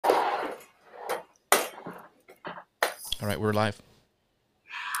All right, we're live.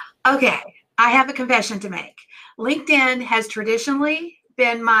 Okay, I have a confession to make. LinkedIn has traditionally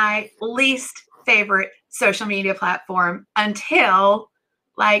been my least favorite social media platform until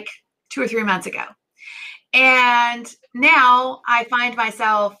like 2 or 3 months ago. And now I find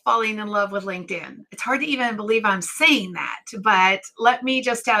myself falling in love with LinkedIn. It's hard to even believe I'm saying that, but let me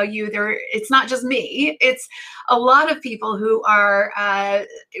just tell you, it's not just me. It's a lot of people who are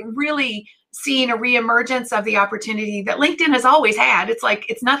really seeing a reemergence of the opportunity that LinkedIn has always had. It's like,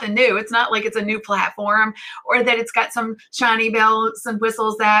 it's nothing new. It's not like it's a new platform or that it's got some shiny bells and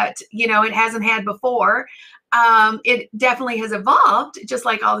whistles that, it hasn't had before. It definitely has evolved, just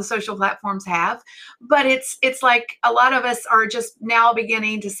like all the social platforms have. But it's like a lot of us are just now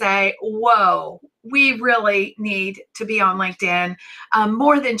beginning to say, "Whoa, we really need to be on LinkedIn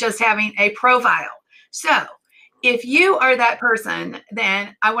more than just having a profile." So, if you are that person,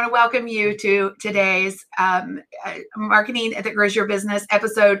 then I want to welcome you to today's Marketing That Grows Your Business,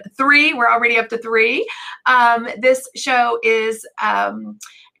 episode 3. We're already up to 3. This show is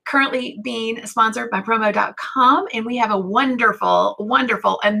currently being sponsored by promo.com, and we have a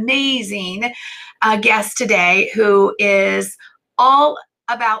wonderful, amazing guest today who is all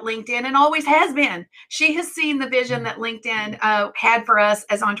about LinkedIn and always has been. She has seen the vision that LinkedIn had for us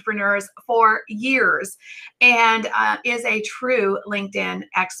as entrepreneurs for years and is a true LinkedIn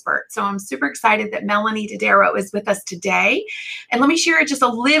expert. So I'm super excited that Melonie Dodaro is with us today. And let me share just a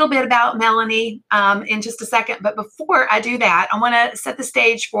little bit about Melonie in just a second. But before I do that, I want to set the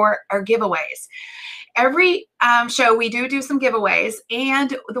stage for our giveaways. Every show we do some giveaways,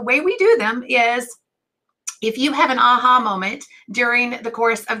 and the way we do them is, if you have an aha moment during the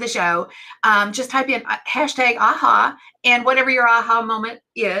course of the show, just type in hashtag aha and whatever your aha moment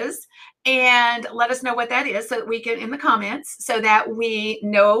is, and let us know what that is so that we can, in the comments, so that we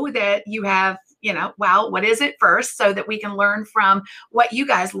know that you have, wow, what is it first, so that we can learn from what you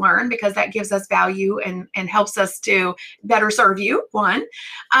guys learn, because that gives us value and helps us to better serve you, one.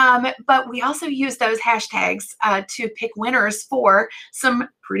 But we also use those hashtags to pick winners for some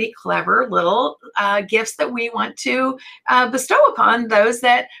pretty clever little gifts that we want to bestow upon those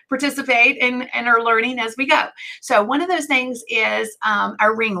that participate and are learning as we go. So one of those things is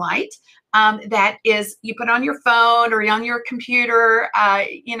our ring light. That is, you put on your phone or on your computer.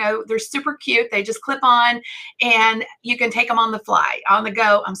 They're super cute. They just clip on, and you can take them on the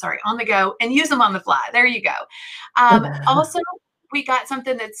go, and use them on the fly. There you go. Also, we got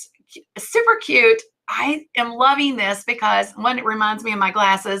something that's super cute. I am loving this because, one, it reminds me of my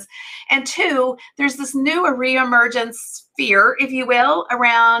glasses, and two, there's this new reemergence fear, if you will,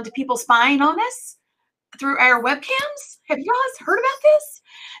 around people spying on us through our webcams. Have you guys heard about this?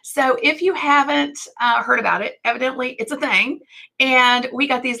 So if you haven't heard about it, evidently it's a thing. And we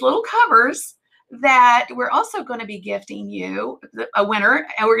got these little covers that we're also going to be gifting you, a winner.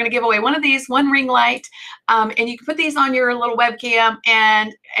 And we're going to give away one of these, one ring light. And you can put these on your little webcam,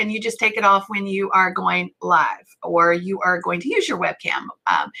 and you just take it off when you are going live or you are going to use your webcam.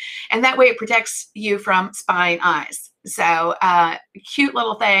 And that way it protects you from spying eyes. So cute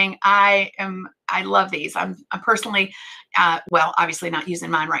little thing. I love these. I'm personally, well, obviously not using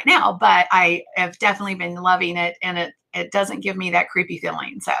mine right now, but I have definitely been loving it, and it doesn't give me that creepy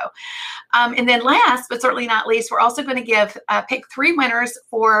feeling. So, and then last but certainly not least, we're also going to pick 3 winners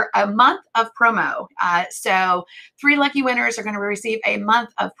for a month of promo. So 3 lucky winners are going to receive a month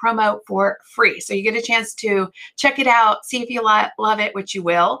of promo for free. So you get a chance to check it out, see if you love it, which you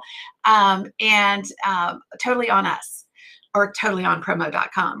will, and totally on us. Or totally on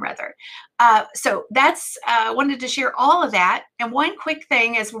promo.com, rather. So that's, wanted to share all of that. And one quick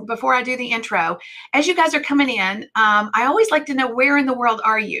thing is, before I do the intro, as you guys are coming in, I always like to know, where in the world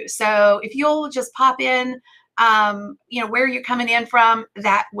are you? So if you'll just pop in, where you're coming in from,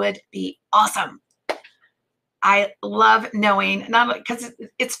 that would be awesome. I love knowing, not because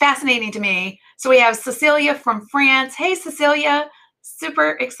it's fascinating to me. So we have Cecilia from France. Hey, Cecilia,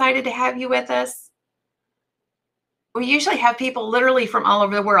 super excited to have you with us. We usually have people literally from all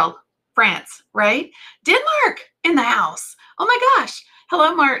over the world. France, right? Denmark in the house. Oh my gosh.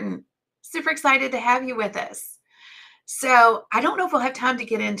 Hello, Martin. Super excited to have you with us. So I don't know if we'll have time to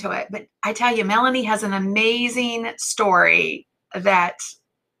get into it, but I tell you, Melonie has an amazing story that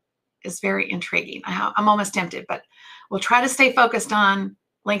is very intriguing. I'm almost tempted, but we'll try to stay focused on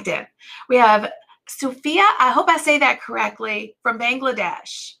LinkedIn. We have Sophia, I hope I say that correctly, from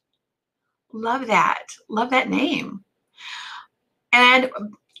Bangladesh. Love that. Love that name. And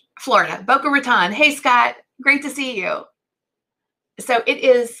Florida, Boca Raton. Hey, Scott. Great to see you. So it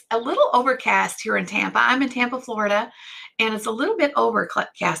is a little overcast here in Tampa. I'm in Tampa, Florida, and it's a little bit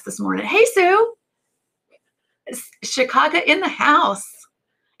overcast this morning. Hey, Sue. Chicago in the house.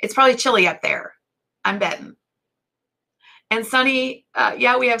 It's probably chilly up there, I'm betting. And sunny,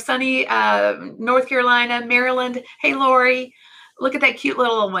 yeah, we have sunny North Carolina, Maryland. Hey, Lori, look at that cute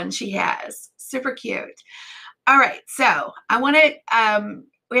little one she has. Super cute. All right, so I want to,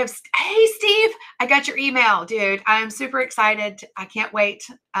 we have, hey, Steve, I got your email, dude. I'm super excited. I can't wait.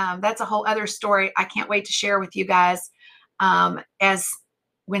 That's a whole other story. I can't wait to share with you guys as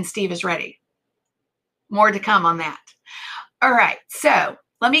when Steve is ready. More to come on that. All right, so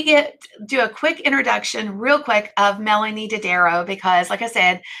let me do a quick introduction real quick of Melonie Dodaro, because like I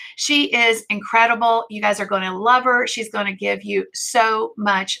said, she is incredible. You guys are going to love her. She's going to give you so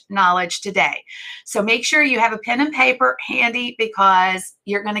much knowledge today. So make sure you have a pen and paper handy, because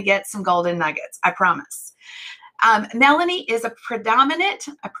you're going to get some golden nuggets, I promise. Melonie is a predominant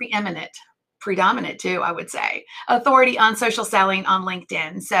too, I would say, authority on social selling on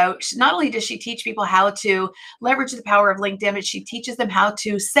LinkedIn. So not only does she teach people how to leverage the power of LinkedIn, but she teaches them how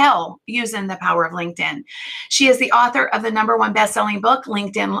to sell using the power of LinkedIn. She is the author of the #1 best-selling book,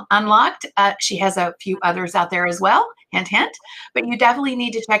 LinkedIn Unlocked. She has a few others out there as well, hint, hint, but you definitely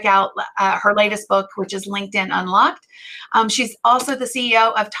need to check out her latest book, which is LinkedIn Unlocked. She's also the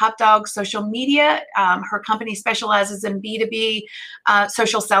CEO of Top Dog Social Media. Her company specializes in B2B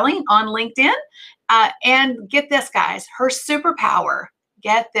social selling on LinkedIn. And get this, guys, her superpower,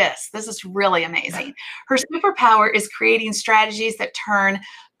 get this is really amazing. Her superpower is creating strategies that turn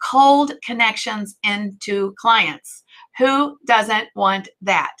cold connections into clients. Who doesn't want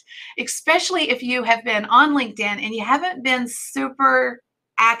that? Especially if you have been on LinkedIn and you haven't been super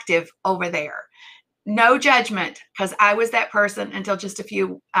active over there. No judgment, because I was that person until just a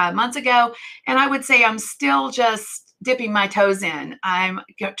few months ago. And I would say I'm still just dipping my toes in. I'm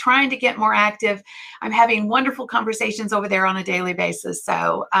trying to get more active. I'm having wonderful conversations over there on a daily basis.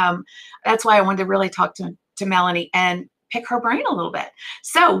 So that's why I wanted to really talk to Melonie and pick her brain a little bit.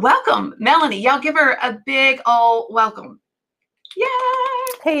 So welcome, Melonie. Y'all give her a big old welcome. Yay!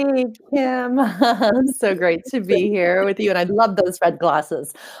 Hey, Kim. So great to be here with you. And I love those red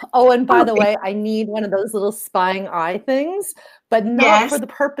glasses. Oh, and by the way, I need one of those little spying eye things, but not for the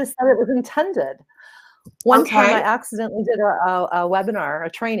purpose that it was intended. One time I accidentally did a webinar, a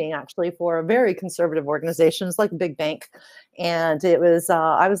training actually, for a very conservative organization. It's like a big bank. And it was,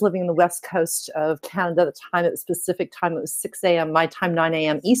 I was living in the West Coast of Canada at the time. It was Pacific time. It was 6 a.m. my time, 9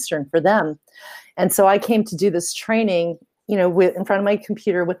 a.m. Eastern for them. And so I came to do this training, you know, in front of my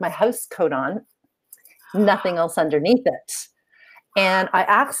computer with my house coat on, nothing else underneath it. And I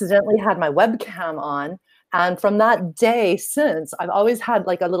accidentally had my webcam on. And from that day since, I've always had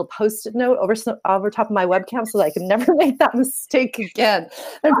like a little Post-it note over top of my webcam so that I can never make that mistake again.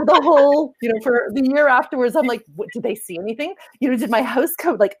 And for the whole, you know, for the year afterwards, I'm like, what, did they see anything? You know, did my house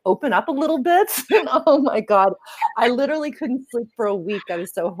code like open up a little bit? And oh my God, I literally couldn't sleep for a week. I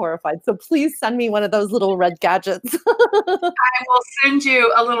was so horrified. So please send me one of those little red gadgets. I will send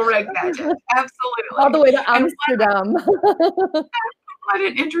you a little red gadget. Absolutely. All the way to Amsterdam. What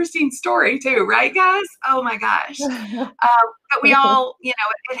an interesting story too, right, guys? Oh my gosh. But we all, you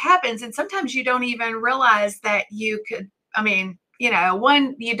know, it happens. And sometimes you don't even realize that you could, I mean, you know,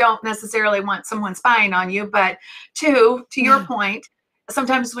 one, you don't necessarily want someone spying on you, but two, to your point,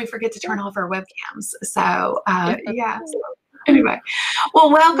 sometimes we forget to turn off our webcams. So yeah. So, anyway,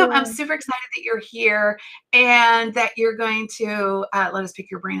 well, welcome. I'm super excited that you're here and that you're going to let us pick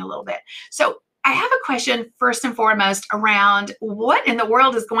your brain a little bit. So I have a question first and foremost around what in the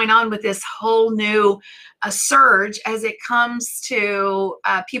world is going on with this whole new surge as it comes to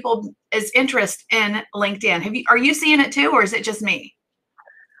people's interest in LinkedIn. Are you seeing it too, or is it just me?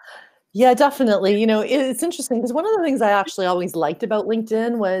 Yeah, definitely. You know, it's interesting because one of the things I actually always liked about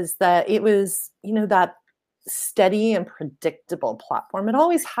LinkedIn was that it was, you know, that steady and predictable platform. It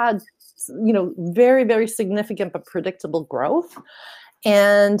always had, you know, very, very significant but predictable growth.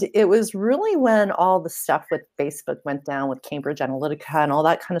 And it was really when all the stuff with Facebook went down with Cambridge Analytica and all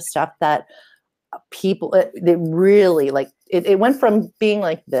that kind of stuff that people, it really like, it went from being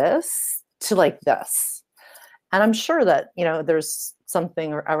like this to like this. And I'm sure that, you know, there's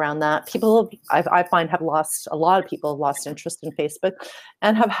something around that. People, I find, have lost, a lot of people have lost interest in Facebook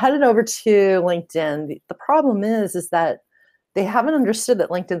and have headed over to LinkedIn. The problem is that they haven't understood that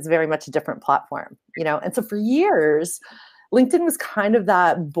LinkedIn's very much a different platform, you know? And so for years, LinkedIn was kind of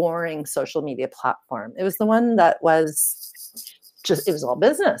that boring social media platform. It was the one that was just, it was all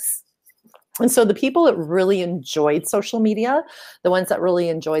business. And so the people that really enjoyed social media, the ones that really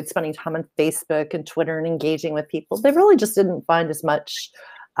enjoyed spending time on Facebook and Twitter and engaging with people, they really just didn't find as much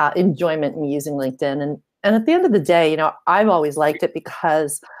enjoyment in using LinkedIn. And at the end of the day, you know, I've always liked it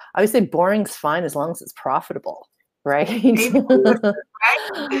because I would say boring's fine as long as it's profitable, right? Amen.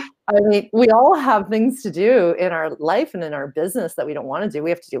 Right? I mean, we all have things to do in our life and in our business that we don't want to do. We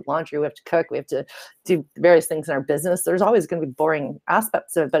have to do laundry, we have to cook, we have to do various things in our business. There's always going to be boring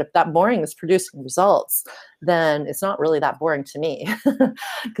aspects of it. But if that boring is producing results, then it's not really that boring to me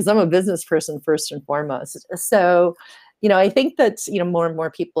because I'm a business person first and foremost. So, I think that, more and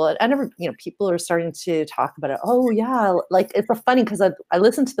more people, and people are starting to talk about it. Oh yeah. Like, it's funny because I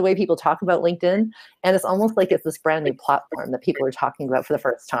listen to the way people talk about LinkedIn, and it's almost like it's this brand new platform that people are talking about for the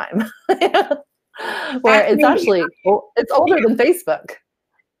first time. Where That's it's me. actually, it's older than Facebook.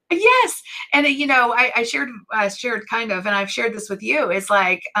 Yes. And, I shared kind of, and I've shared this with you. It's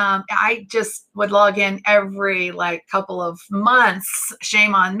like, I just would log in every like couple of months,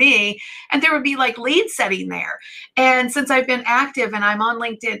 shame on me. And there would be like lead setting there. And since I've been active and I'm on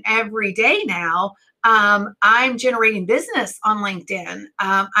LinkedIn every day now, I'm generating business on LinkedIn.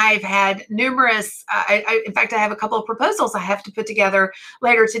 I've had numerous, in fact, I have a couple of proposals I have to put together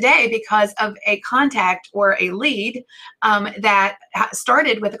later today because of a contact or a lead that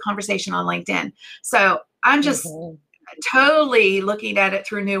started with a conversation on LinkedIn. So I'm just totally looking at it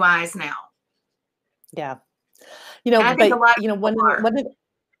through new eyes now. Yeah. And I think a lot of one of the,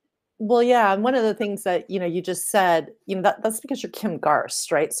 well, yeah, and one of the things that you just said, that's because you're Kim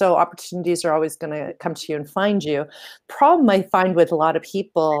Garst, right? So opportunities are always going to come to you and find you. Problem I find with a lot of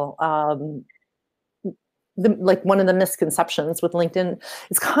people, like one of the misconceptions with LinkedIn,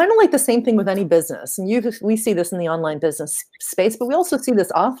 it's kind of like the same thing with any business, and we see this in the online business space, but we also see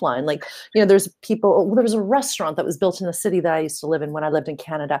this offline. Like, there was a restaurant that was built in the city that I used to live in when I lived in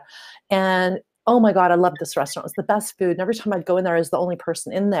Canada, and oh my God, I loved this restaurant. It was the best food. And every time I'd go in there, I was the only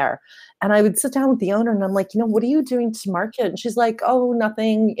person in there. And I would sit down with the owner and I'm like, what are you doing to market? And she's like, oh,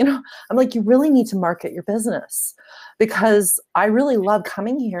 nothing. I'm like, you really need to market your business because I really love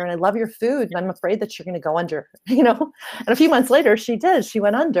coming here and I love your food. And I'm afraid that you're going to go under, And a few months later, she did. She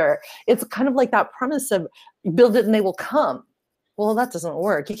went under. It's kind of like that premise of build it and they will come. Well, that doesn't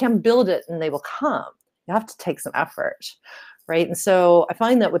work. You can't build it and they will come. You have to take some effort, right? And so I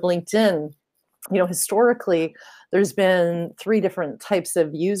find that with LinkedIn, historically, there's been 3 different types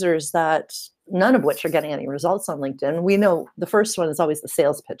of users that none of which are getting any results on LinkedIn. We know the first one is always the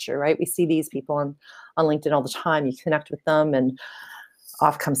sales pitcher, right? We see these people on LinkedIn all the time. You connect with them and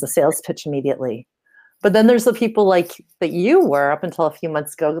off comes the sales pitch immediately. But then there's the people like that you were up until a few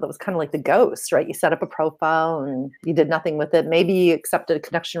months ago that was kind of like the ghost, right? You set up a profile and you did nothing with it. Maybe you accepted a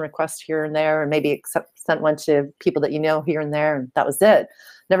connection request here and there, and maybe sent one to people that you know here and there, and that was it.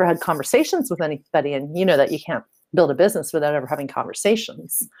 Never had conversations with anybody, and you know that you can't build a business without ever having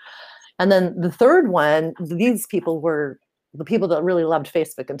conversations. And then the third one, these people were the people that really loved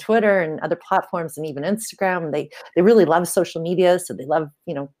Facebook and Twitter and other platforms and even Instagram. They really love social media, so they love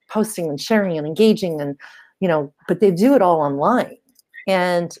posting and sharing and engaging and but they do it all online.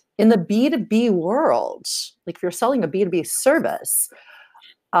 And in the B2B world, like if you're selling a B2B service,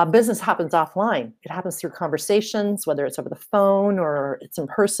 business happens offline. It happens through conversations, whether it's over the phone or it's in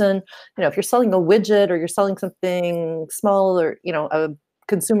person. If you're selling a widget or you're selling something small or a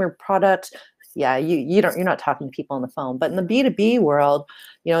consumer product, yeah, you're not talking to people on the phone. But in the B2B world,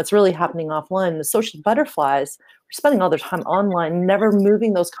 it's really happening offline. The social butterflies are spending all their time online, never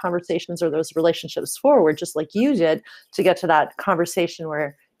moving those conversations or those relationships forward, just like you did, to get to that conversation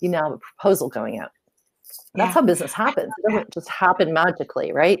where you now have a proposal going out. That's how business happens. It doesn't just happen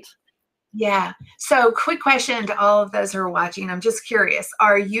magically, right? Yeah. So quick question to all of those who are watching. I'm just curious.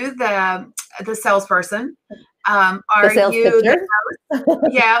 Are you the salesperson? Are the sales you pitcher? the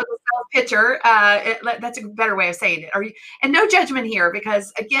sales pitcher? That's a better way of saying it. Are you? And no judgment here,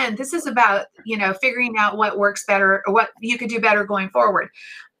 because again, this is about figuring out what works better or what you could do better going forward.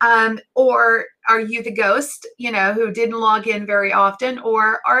 Or are you the ghost, who didn't log in very often,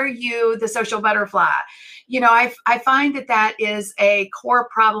 or are you the social butterfly? I find that is a core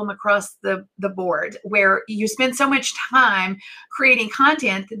problem across the board, where you spend so much time creating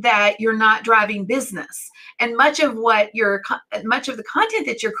content that you're not driving business. And much of the content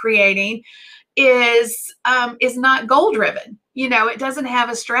that you're creating is not goal driven. It doesn't have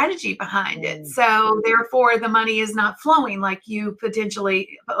a strategy behind it. So therefore the money is not flowing like it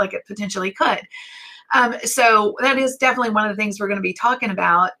potentially could. So that is definitely one of the things we're going to be talking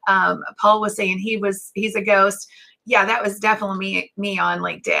about. Paul was saying he's a ghost. Yeah, that was definitely me on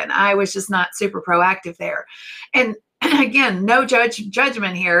LinkedIn. I was just not super proactive there. And again, no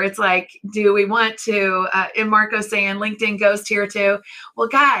judgment here. It's like, do we want to, and Marco saying LinkedIn ghost here too. Well,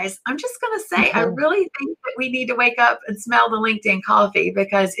 guys, I'm just going to say, I really think that we need to wake up and smell the LinkedIn coffee,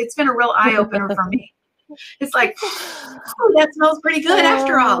 because it's been a real eye opener for me. It's like, oh, that smells pretty good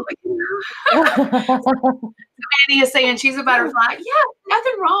after all. Annie is saying she's a butterfly. Yeah,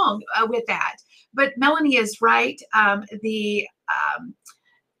 nothing wrong with that. But Melonie is right. The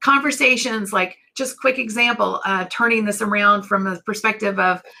conversations, like just quick example, turning this around from a perspective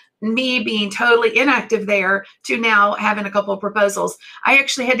of me being totally inactive there to now having a couple of proposals. I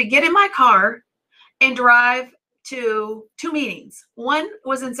actually had to get in my car and drive to 2 meetings. One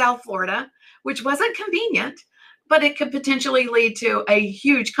was in South Florida, which wasn't convenient, but it could potentially lead to a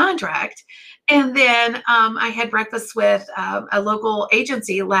huge contract. And then I had breakfast with a local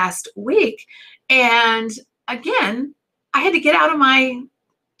agency last week. And again, I had to get out of my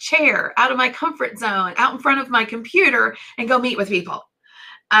chair, out of my comfort zone, out in front of my computer and go meet with people.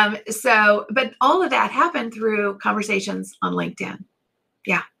 But all of that happened through conversations on LinkedIn.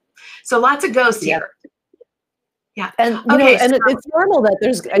 Yeah. So lots of ghosts here. Yeah. And, it's normal that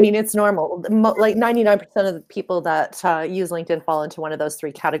it's normal. Like 99% of the people that use LinkedIn fall into one of those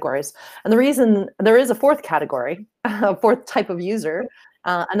 3 categories. And the reason there is a 4th category, a 4th type of user,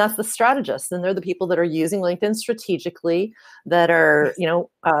 and that's the strategists. And they're the people that are using LinkedIn strategically, that are,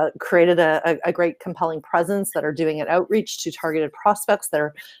 created a great compelling presence, that are doing an outreach to targeted prospects, that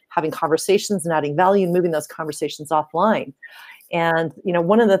are having conversations and adding value and moving those conversations offline. And,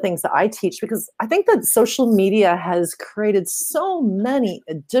 one of the things that I teach, because I think that social media has created so many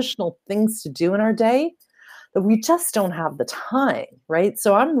additional things to do in our day that we just don't have the time, right?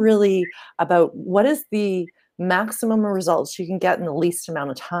 So I'm really about what is the maximum results you can get in the least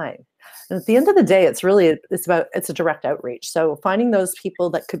amount of time. And at the end of the day, it's a direct outreach. So finding those people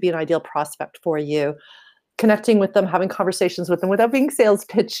that could be an ideal prospect for you, connecting with them, having conversations with them without being sales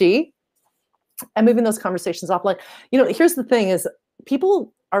pitchy, and moving those conversations offline. Here's the thing is,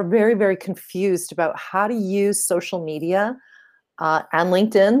 people are very, very confused about how to use social media and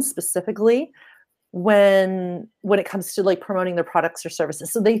LinkedIn specifically when it comes to like promoting their products or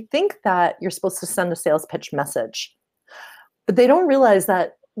services. So they think that you're supposed to send a sales pitch message, but they don't realize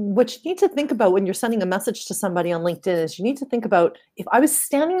that what you need to think about when you're sending a message to somebody on LinkedIn is you need to think about, if I was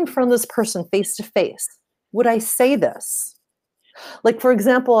standing in front of this person face to face, would I say this? Like, for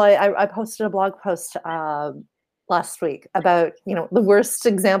example, I posted a blog post last week about, the worst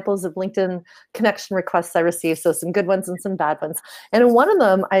examples of LinkedIn connection requests I received. So some good ones and some bad ones. And in one of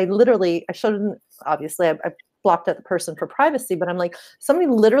them, I showed, obviously, I blocked out the person for privacy, but I'm like, somebody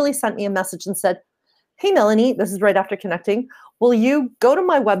literally sent me a message and said, "Hey, Melonie," this is right after connecting, "will you go to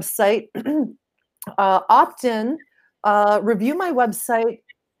my website, opt in, review my website,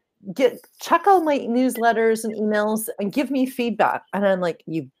 check all my newsletters and emails and give me feedback?" And I'm like,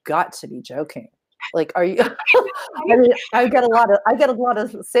 "You've got to be joking. Like, are you?" I mean, I get a lot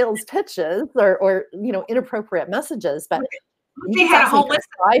of sales pitches or inappropriate messages, but they had a whole list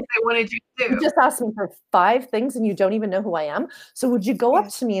of things they wanted you to do. You just asked me for 5 things and you don't even know who I am. So would you go up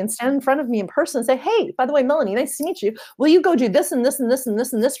to me and stand in front of me in person and say, "Hey, by the way, Melonie, nice to meet you. Will you go do this and this and this and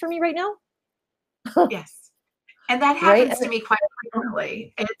this and this for me right now?" Yes. And that happens to me quite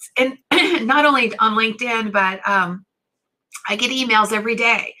frequently. And not only on LinkedIn, but I get emails every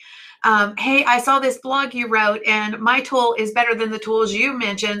day. "Hey, I saw this blog you wrote, and my tool is better than the tools you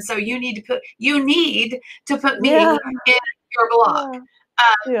mentioned. So you need to put me in your blog."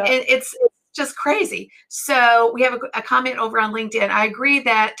 It's just crazy. So we have a comment over on LinkedIn. "I agree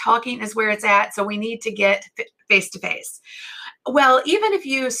that talking is where it's at. So we need to get face to face." Well, even if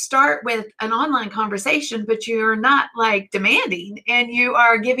you start with an online conversation, but you're not like demanding and you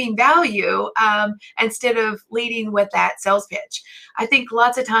are giving value instead of leading with that sales pitch. I think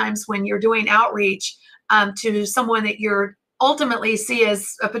lots of times when you're doing outreach to someone that you're ultimately see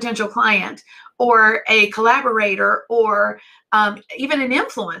as a potential client or a collaborator or even an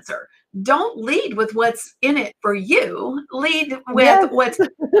influencer, don't lead with what's in it for you. Lead with what's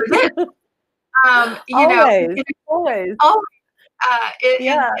for them. Always.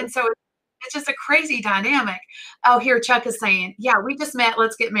 And so it's just a crazy dynamic. Oh, here Chuck is saying, "Yeah, we just met.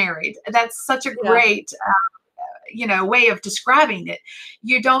 Let's get married." That's such a great, way of describing it.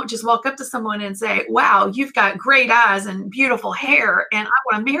 You don't just walk up to someone and say, "Wow, you've got great eyes and beautiful hair, and I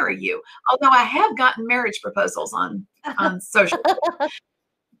want to marry you." Although I have gotten marriage proposals on social.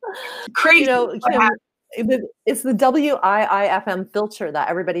 Crazy. It's the WIIFM filter that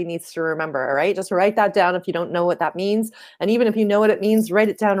everybody needs to remember, all right? Just write that down if you don't know what that means. And even if you know what it means, write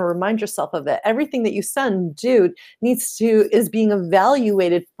it down and remind yourself of it. Everything that you send, dude, is being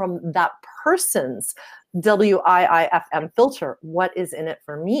evaluated from that person's WIIFM filter. What is in it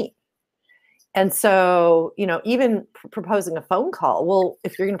for me? And so, even proposing a phone call, well,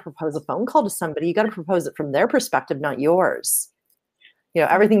 if you're going to propose a phone call to somebody, you got to propose it from their perspective, not yours.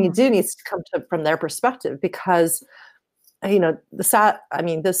 Everything you Mhm. do needs to come from their perspective, because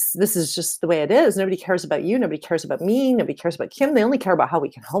this is just the way it is. Nobody cares about you, nobody cares about me, nobody cares about Kim. They only care about how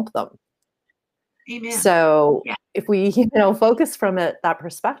we can help them. Amen. So Yeah. if we focus from that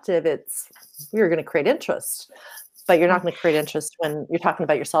perspective, you're going to create interest, but you're not going to create interest when you're talking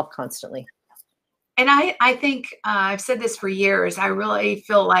about yourself constantly. And I think I've said this for years. I really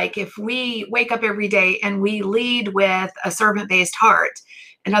feel like if we wake up every day and we lead with a servant-based heart,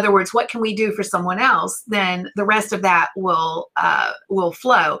 in other words, what can we do for someone else, then the rest of that will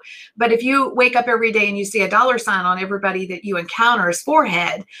flow. But if you wake up every day and you see a dollar sign on everybody that you encounter's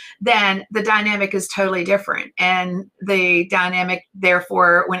forehead, then the dynamic is totally different. And the dynamic,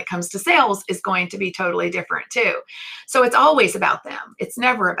 therefore, when it comes to sales, is going to be totally different too. So it's always about them. It's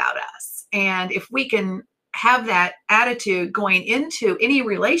never about us. And if we can have that attitude going into any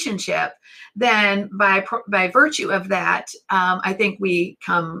relationship, then by virtue of that, I think we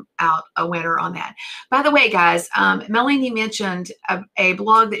come out a winner on that. By the way, guys, Melonie mentioned a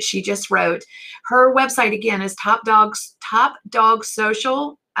blog that she just wrote. Her website again is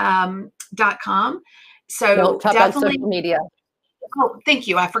topdogsocial.com. So No, Top Dog definitely. Social Media. Oh, thank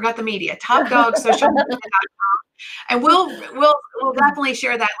you. I forgot the media. Topdogsocial.com. And we'll definitely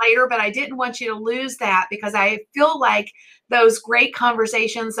share that later, but I didn't want you to lose that, because I feel like those great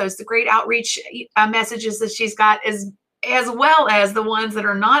conversations, those great outreach messages that she's got, as well as the ones that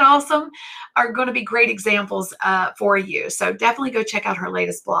are not awesome, are going to be great examples for you. So definitely go check out her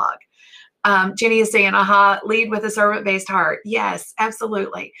latest blog. Jenny is saying, aha, lead with a servant-based heart. Yes,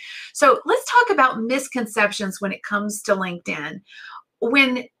 absolutely. So let's talk about misconceptions when it comes to LinkedIn.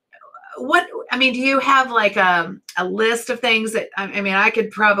 Do you have like a list of things that, I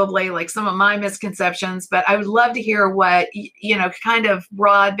could probably, like, some of my misconceptions, but I would love to hear what, kind of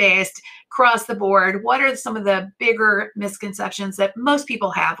broad-based, across the board, what are some of the bigger misconceptions that most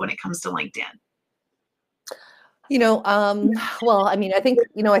people have when it comes to LinkedIn? Well, I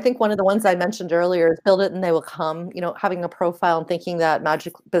think one of the ones I mentioned earlier is build it and they will come. Having a profile and thinking that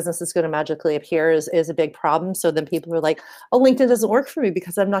magic business is going to magically appear is a big problem. So then people are like, oh, LinkedIn doesn't work for me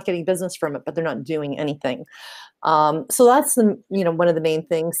because I'm not getting business from it, but they're not doing anything. So that's one of the main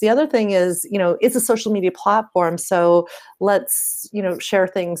things. The other thing is, it's a social media platform. So let's, share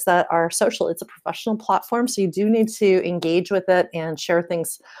things that are social. It's a professional platform. So you do need to engage with it and share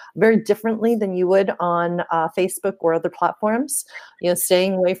things very differently than you would on Facebook or other platforms,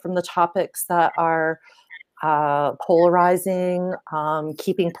 staying away from the topics that are polarizing,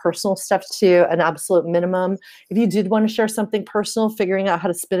 keeping personal stuff to an absolute minimum. If you did want to share something personal, figuring out how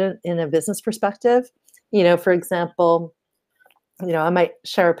to spin it in a business perspective. For example, I might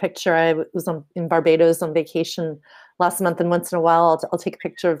share a picture. I was in Barbados on vacation last month, and once in a while, I'll take a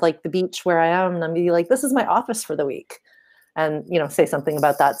picture of like the beach where I am, and I'm be like, "This is my office for the week," and say something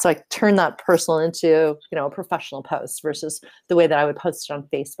about that. So I turn that personal into a professional post versus the way that I would post it on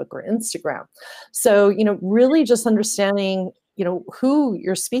Facebook or Instagram. So really just understanding who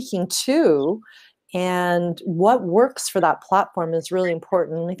you're speaking to and what works for that platform is really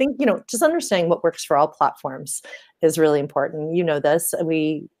important. And I think, just understanding what works for all platforms is really important. This,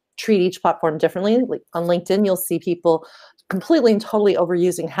 we treat each platform differently. Like on LinkedIn, you'll see people completely and totally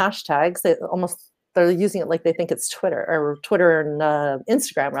overusing hashtags. They're using it like they think it's Twitter and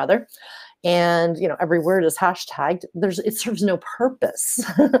Instagram rather. And every word is hashtagged. It serves no purpose.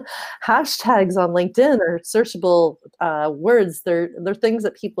 Hashtags on LinkedIn are searchable words. They're things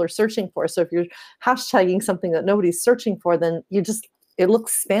that people are searching for. So if you're hashtagging something that nobody's searching for, then it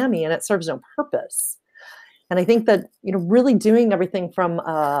looks spammy and it serves no purpose. And I think that really doing everything from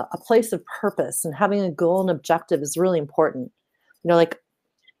a place of purpose and having a goal and objective is really important. Like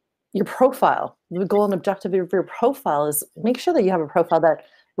your profile, the goal and objective of your profile is make sure that you have a profile that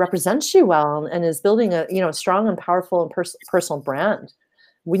represents you well and is building a strong and powerful and personal brand.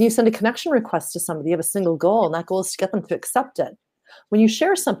 When you send a connection request to somebody, you have a single goal, and that goal is to get them to accept it. When you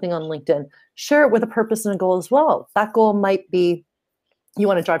share something on LinkedIn, share it with a purpose and a goal as well. That goal might be you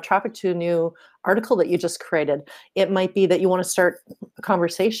want to drive traffic to a new article that you just created. It might be that you want to start a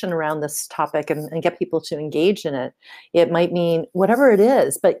conversation around this topic and get people to engage in it. It might mean whatever it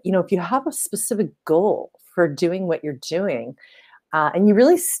is, but if you have a specific goal for doing what you're doing, and you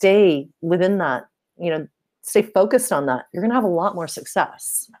really stay within that, stay focused on that, you're going to have a lot more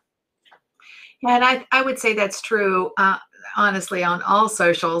success. And I would say that's true, honestly, on all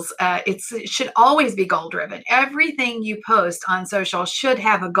socials. It should always be goal driven. Everything you post on social should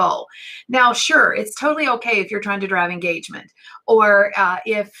have a goal. Now, sure, it's totally okay if you're trying to drive engagement, or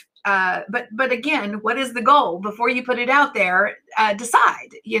but again, what is the goal? Before you put it out there, decide.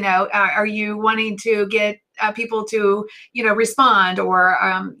 Are you wanting to get people to, respond, or,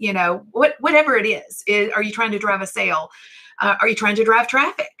 whatever it is. Are you trying to drive a sale? Are you trying to drive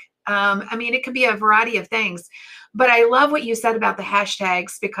traffic? I mean, it could be a variety of things. But I love what you said about the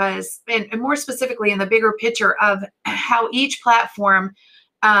hashtags, because, and more specifically in the bigger picture of how each platform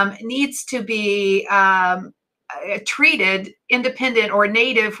needs to be treated independent or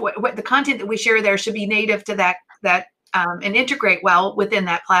native. What the content that we share there should be native to that and integrate well within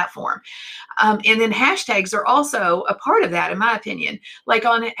that platform. And then hashtags are also a part of that, in my opinion. Like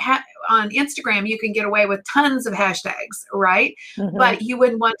on Instagram, you can get away with tons of hashtags, right? Mm-hmm. But you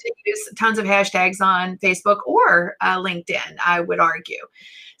wouldn't want to use tons of hashtags on Facebook or LinkedIn, I would argue.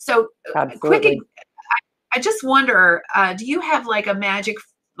 So Absolutely. I just wonder, do you have like a magic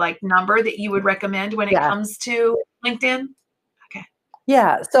number that you would recommend when it comes to LinkedIn? Okay.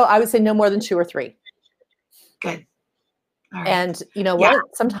 Yeah. So I would say no more than 2 or 3. Good. All right. And you know what?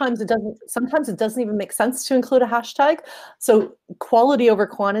 Sometimes it doesn't even make sense to include a hashtag. So quality over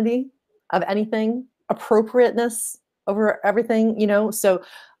quantity of anything, appropriateness over everything, So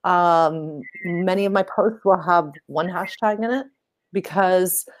many of my posts will have one hashtag in it,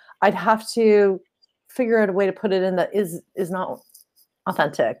 because I'd have to figure out a way to put it in that is not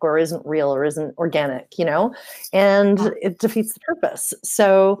authentic or isn't real or isn't organic, and it defeats the purpose.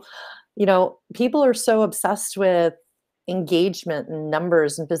 So, people are so obsessed with engagement and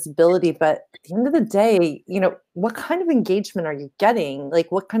numbers and visibility, but at the end of the day, what kind of engagement are you getting?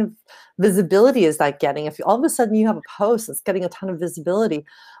 Like, what kind of visibility is that getting? If all of a sudden you have a post that's getting a ton of visibility,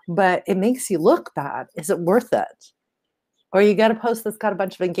 but it makes you look bad, is it worth it? Or you get a post that's got a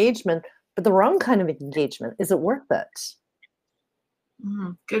bunch of engagement, but the wrong kind of engagement, is it worth it?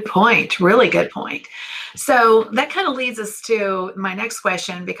 Good point. Really good point. So that kind of leads us to my next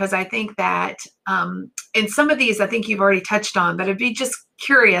question, because I think that in some of these, I think you've already touched on, but I'd be just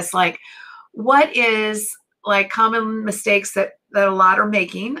curious, like, what is like common mistakes that a lot are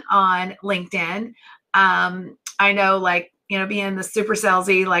making on LinkedIn? I know, like, being the super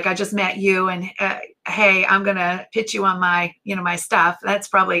salesy, like, I just met you and hey, I'm going to pitch you on my, my stuff. That's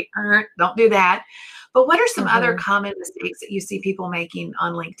probably, don't do that. But what are some other common mistakes that you see people making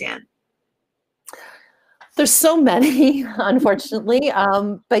on LinkedIn? There's so many, unfortunately.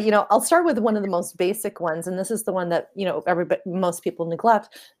 But I'll start with one of the most basic ones, and this is the one that most people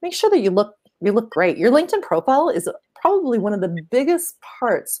neglect. Make sure that you look great. Your LinkedIn profile is probably one of the biggest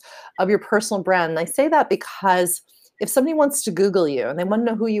parts of your personal brand. And I say that because if somebody wants to Google you and they want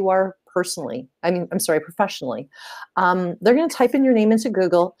to know who you are professionally, they're going to type in your name into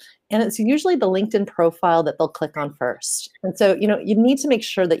Google, and it's usually the LinkedIn profile that they'll click on first. And so, you need to make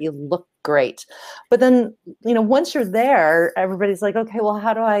sure that you look great. But then, once you're there, everybody's like, okay, well,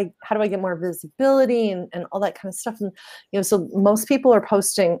 how do I get more visibility and all that kind of stuff? And, so most people are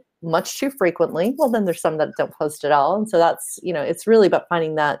posting much too frequently. Well, then there's some that don't post at all. And so that's, it's really about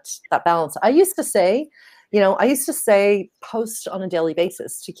finding that balance. I used to say post on a daily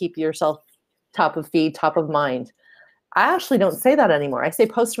basis to keep yourself top of feed, top of mind. I actually don't say that anymore. I say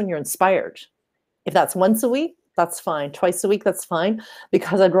post when you're inspired. If that's once a week, that's fine. Twice a week, that's fine,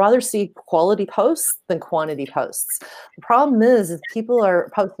 because I'd rather see quality posts than quantity posts. The problem is people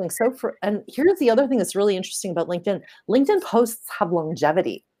are posting and here's the other thing that's really interesting about LinkedIn. LinkedIn posts have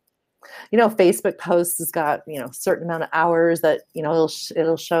longevity. Facebook posts has got, a certain amount of hours that,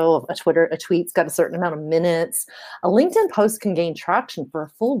 it'll show. A tweet's got a certain amount of minutes. A LinkedIn post can gain traction for a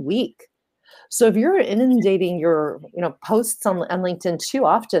full week. So if you're inundating your, posts on LinkedIn too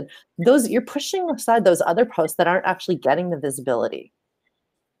often, you're pushing aside those other posts that aren't actually getting the visibility.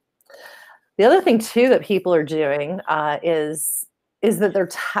 The other thing too that people are doing is that they're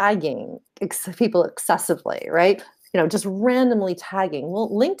tagging people excessively, right? Just randomly tagging. Well,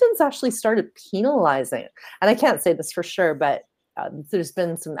 LinkedIn's actually started penalizing, and I can't say this for sure, but there's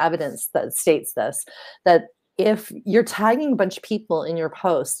been some evidence that states this, that if you're tagging a bunch of people in your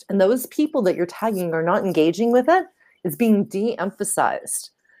post and those people that you're tagging are not engaging with it, it's being de-emphasized.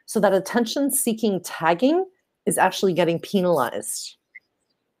 So that attention-seeking tagging is actually getting penalized.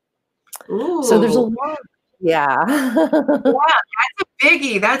 Ooh. So there's a lot. Yeah. Yeah, that's a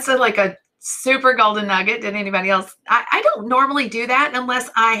biggie. That's like a super golden nugget. Did anybody else? I don't normally do that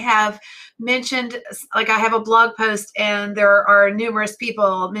unless I have mentioned, like, I have a blog post and there are numerous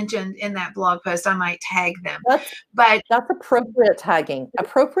people mentioned in that blog post. I might tag them. But that's appropriate tagging.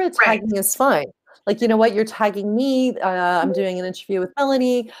 Appropriate tagging is fine. Like, you know what, you're tagging me. I'm doing an interview with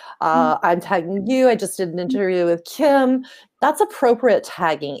Melonie. I'm tagging you. I just did an interview with Kim. That's appropriate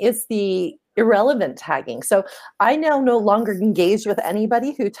tagging. It's the irrelevant tagging. So I now no longer engage with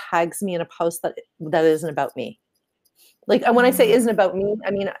anybody who tags me in a post that isn't about me. Like, and when I say isn't about me,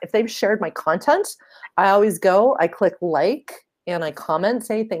 I mean, if they've shared my content, I always go, I click like, and I comment,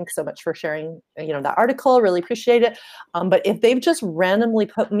 say, thanks so much for sharing, that article, really appreciate it. But if they've just randomly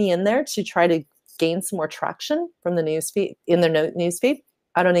put me in there to try to gain some more traction from the newsfeed, in their newsfeed,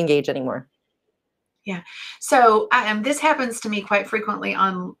 I don't engage anymore. Yeah. So this happens to me quite frequently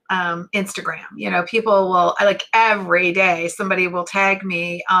on Instagram. People will, like every day, somebody will tag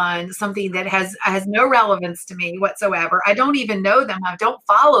me on something that has no relevance to me whatsoever. I don't even know them. I don't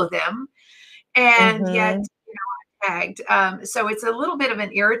follow them. And yet, Mm-hmm. tagged. So it's a little bit of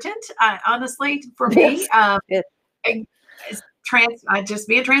an irritant, honestly, for Yes. me. Just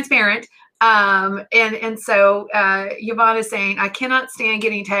being transparent. And so Yvonne is saying, I cannot stand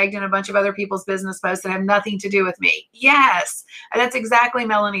getting tagged in a bunch of other people's business posts that have nothing to do with me. Yes, that's exactly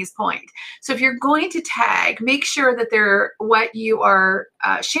Melonie's point. So if you're going to tag, make sure that what you are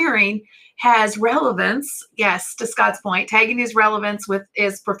sharing has relevance. Yes, to Scott's point, tagging with relevance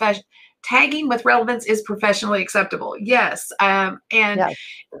is professionally acceptable. Yes. And Yeah.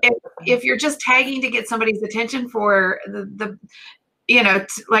 if you're just tagging to get somebody's attention for the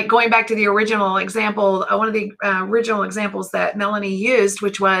like going back to the original example, one of the original examples that Melonie used,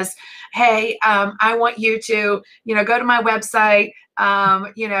 which was, hey, I want you to, go to my website,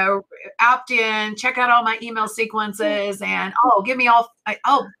 opt in, check out all my email sequences, and give me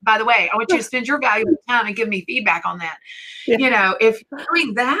by the way, I want you to spend your valuable time and give me feedback on that. Yeah. If you're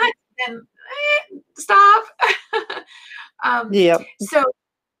doing that, then stop. Yeah. So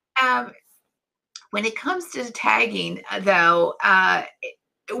when it comes to tagging, though,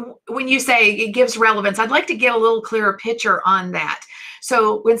 when you say it gives relevance, I'd like to get a little clearer picture on that.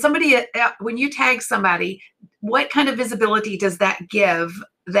 So when you tag somebody, what kind of visibility does that give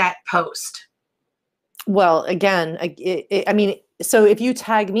that post? Well, again, I mean, so if you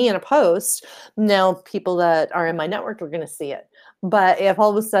tag me in a post, now people that are in my network are going to see it. But if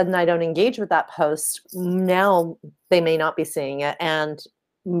all of a sudden I don't engage with that post, now they may not be seeing it, and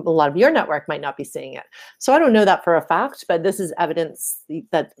a lot of your network might not be seeing it. So I don't know that for a fact, but this is evidence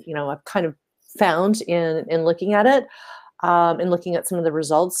that I've kind of found in looking at it, and looking at some of the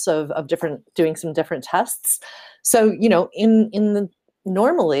results of doing some different tests. So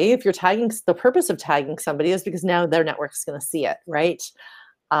normally, if you're tagging, the purpose of tagging somebody is because now their network's going to see it, right?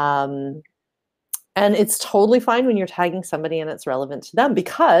 And it's totally fine when you're tagging somebody and it's relevant to them,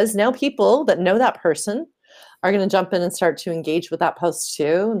 because now people that know that person are going to jump in and start to engage with that post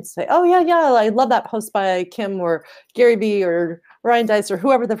too and say, oh, yeah, I love that post by Kim or Gary Vee or Ryan Dice or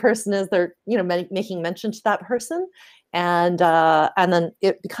whoever the person is. They're, making mention to that person. And then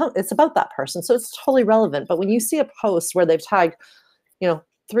it's about that person. So it's totally relevant. But when you see a post where they've tagged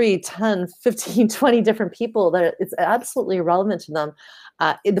 3, 10, 15, 20 different people that it's absolutely irrelevant to them,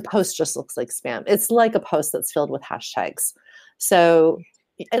 the post just looks like spam. It's like a post that's filled with hashtags. So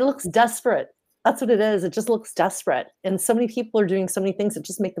it looks desperate. That's what it is. It just looks desperate. And so many people are doing so many things that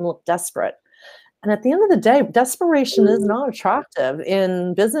just make them look desperate. And at the end of the day, desperation is not attractive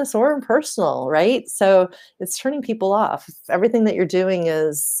in business or in personal, right? So it's turning people off. If everything that you're doing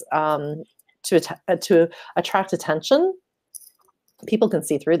is to attract attention, people can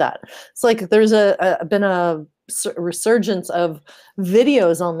see through that. It's like there's been a resurgence of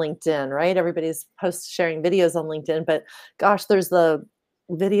videos on LinkedIn, right? Everybody's sharing videos on LinkedIn, but gosh, there's the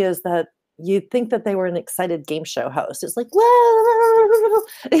videos that you'd think that they were an excited game show host. It's like, whoa,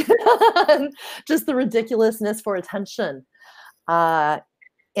 just the ridiculousness for attention. And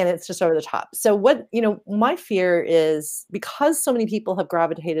it's just over the top. So my fear is, because so many people have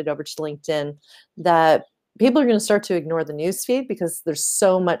gravitated over to LinkedIn, that people are going to start to ignore the newsfeed because there's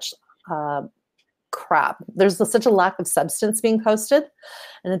so much crap. There's such a lack of substance being posted.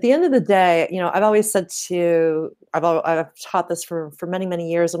 And at the end of the day, I've always said I've taught this for many, many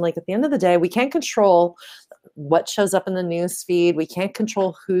years. I'm like, at the end of the day, we can't control what shows up in the newsfeed. We can't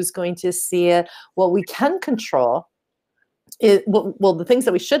control who's going to see it. What we can control the things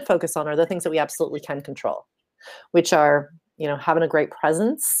that we should focus on are the things that we absolutely can control, which are, having a great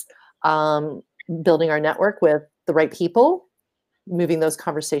presence, building our network with the right people, moving those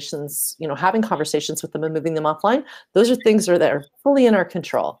conversations, having conversations with them and moving them offline. Those are things that are fully in our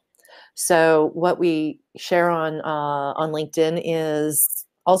control. So what we share on LinkedIn is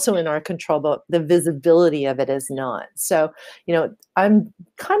also in our control, but the visibility of it is not. So, I'm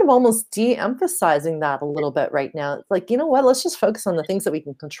kind of almost de-emphasizing that a little bit right now. It's like, what, let's just focus on the things that we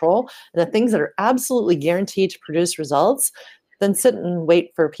can control and the things that are absolutely guaranteed to produce results, then sit and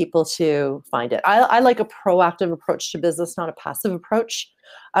wait for people to find it. I like a proactive approach to business, not a passive approach.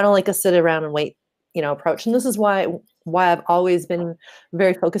 I don't like a sit around and wait, approach. And this is why I've always been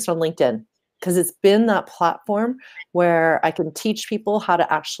very focused on LinkedIn. because it's been that platform where I can teach people how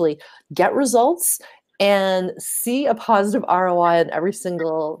to actually get results and see a positive ROI on every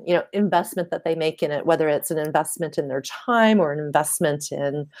single, investment that they make in it, whether it's an investment in their time or an investment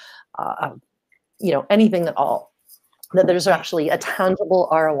in, anything at all. That there's actually a tangible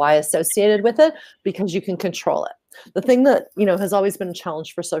ROI associated with it because you can control it. The thing that, has always been a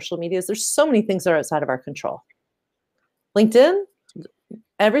challenge for social media is there's so many things that are outside of our control. LinkedIn,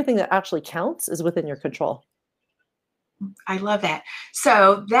 everything that actually counts is within your control. I love that.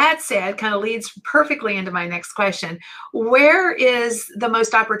 So that said, kind of leads perfectly into my next question. Where is the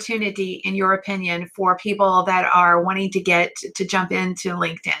most opportunity, in your opinion, for people that are wanting to jump into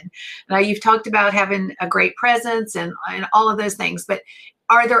LinkedIn? Now, you've talked about having a great presence and all of those things, but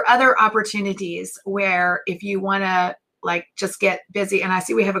are there other opportunities where if you want to just get busy? And I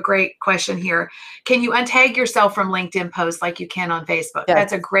see we have a great question here. Can you untag yourself from LinkedIn posts like you can on Facebook? Yes.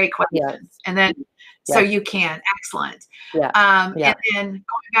 That's a great question. Yes. And then, yes. So you can. Excellent. Yeah. And then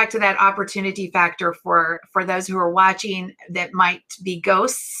going back to that opportunity factor for those who are watching that might be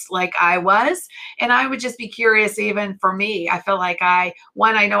ghosts like I was. And I would just be curious, even for me, I feel like I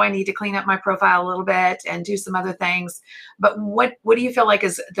know I need to clean up my profile a little bit and do some other things. But what do you feel like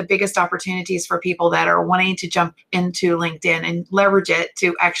is the biggest opportunities for people that are wanting to jump into LinkedIn and leverage it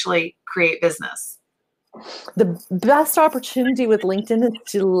to actually create business? The best opportunity with LinkedIn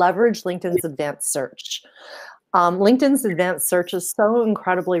is to leverage LinkedIn's advanced search. LinkedIn's advanced search is so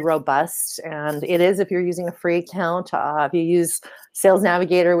incredibly robust, and it is if you're using a free account. If you use Sales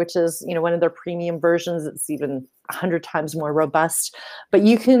Navigator, which is one of their premium versions, it's even 100 times more robust. But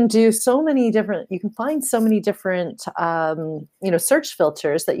you can do so many different. You can find so many different search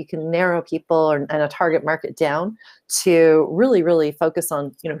filters that you can narrow people and a target market down to really, really focus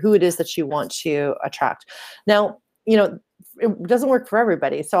on who it is that you want to attract. Now, it doesn't work for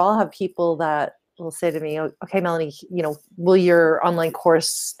everybody. So I'll have people that will say to me, okay, Melonie, will your online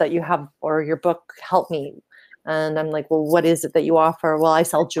course that you have or your book help me? And I'm like, well, what is it that you offer? Well, I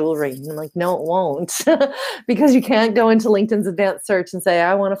sell jewelry. And I'm like, no, it won't. Because you can't go into LinkedIn's advanced search and say,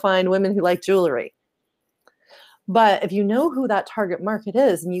 I want to find women who like jewelry. But if you know who that target market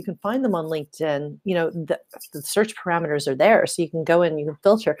is and you can find them on LinkedIn, the search parameters are there. So you can go in, you can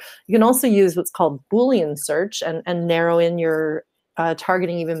filter. You can also use what's called Boolean search and narrow in your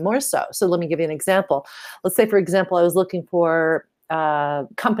targeting even more so. So let me give you an example. Let's say, for example, I was looking for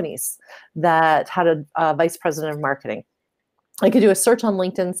companies that had a vice president of marketing. I could do a search on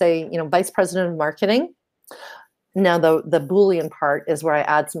LinkedIn, say, vice president of marketing. Now, the Boolean part is where I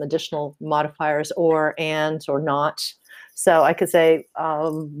add some additional modifiers or not. So I could say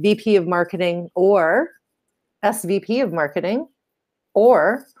VP of marketing or SVP of marketing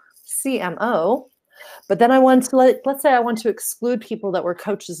or CMO. But then I want to let's say I want to exclude people that were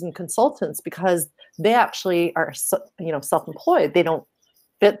coaches and consultants because they actually are, self-employed. They don't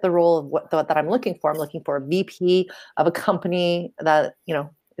fit the role of that I'm looking for. I'm looking for a VP of a company that,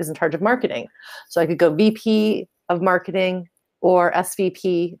 is in charge of marketing. So I could go VP of marketing or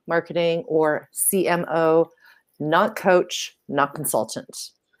SVP marketing or CMO, not coach, not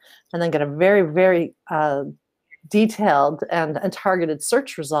consultant. And then get a very, very detailed and targeted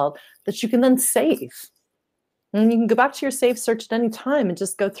search result that you can then save. And you can go back to your saved search at any time and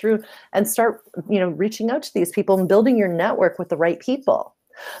just go through and start, reaching out to these people and building your network with the right people.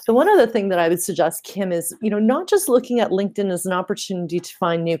 The one other thing that I would suggest, Kim, is, not just looking at LinkedIn as an opportunity to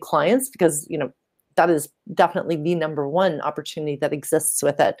find new clients, because, that is definitely the number one opportunity that exists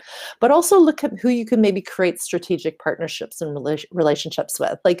with it. But also look at who you can maybe create strategic partnerships and relationships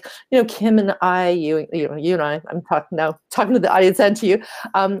with. Like, Kim and I, you and I, I'm talking to the audience and to you.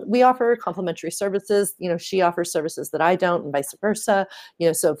 We offer complementary services. She offers services that I don't, and vice versa.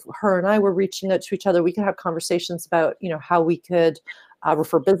 So if her and I were reaching out to each other, we could have conversations about, how we could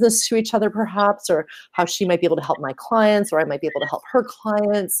refer business to each other perhaps, or how she might be able to help my clients, or I might be able to help her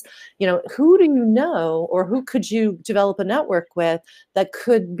clients. Who do you know, or who could you develop a network with that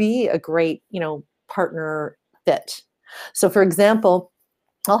could be a great, partner fit? So for example,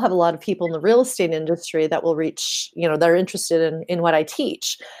 I'll have a lot of people in the real estate industry that will reach, they're interested in what I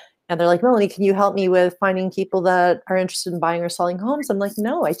teach. And they're like, Melonie, can you help me with finding people that are interested in buying or selling homes? I'm like,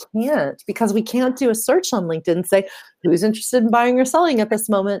 no, I can't, because we can't do a search on LinkedIn and say, who's interested in buying or selling at this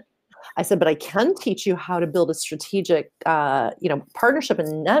moment? I said, but I can teach you how to build a strategic, partnership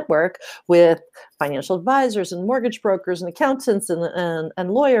and network with financial advisors and mortgage brokers and accountants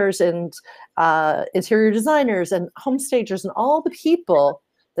and lawyers and interior designers and home stagers and all the people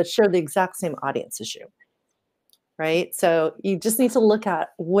that share the exact same audience as you. right? So you just need to look at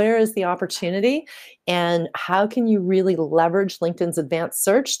where is the opportunity and how can you really leverage LinkedIn's advanced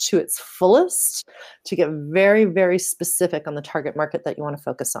search to its fullest to get very, very specific on the target market that you want to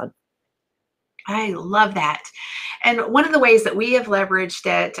focus on. I love that. And one of the ways that we have leveraged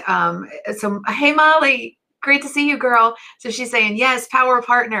it, so hey, Molly, great to see you, girl. So she's saying, yes, power of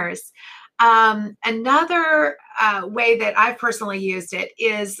partners. Another way that I've personally used it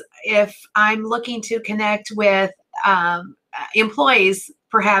is if I'm looking to connect with employees,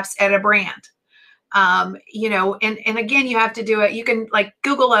 perhaps at a brand. You know, and again, you have to do it. You can like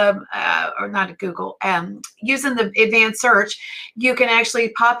Google or not Google, using the advanced search, you can actually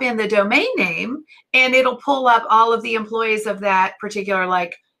pop in the domain name and it'll pull up all of the employees of that particular,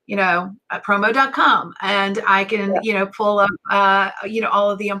 like, you know, promo.com. And I can, you know, pull up, you know, all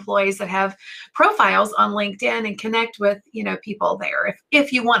of the employees that have profiles on LinkedIn and connect with, you know, people there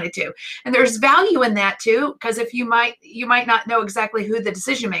if you wanted to. And there's value in that too, because if you might not know exactly who the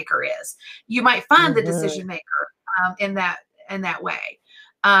decision maker is. You might find the decision maker in that way.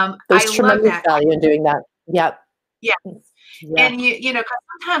 There's I love tremendous that. value in doing that. Yep. Yeah. Yeah. And you know, 'cause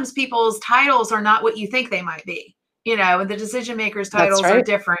sometimes people's titles are not what you think they might be, you know, and the decision makers' That's titles are right.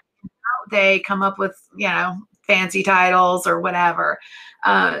 different. They come up with, you know, fancy titles or whatever.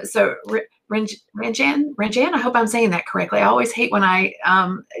 So Ranjan, I hope I'm saying that correctly. I always hate when I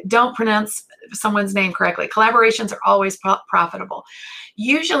don't pronounce someone's name correctly. Collaborations are always profitable.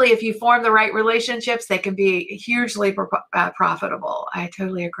 Usually, if you form the right relationships, they can be hugely profitable. I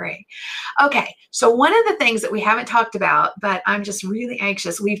totally agree. Okay, so one of the things that we haven't talked about, but I'm just really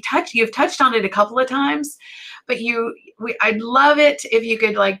anxious. You've touched on it a couple of times, but I'd love it if you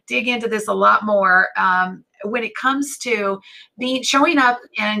could like dig into this a lot more when it comes to showing up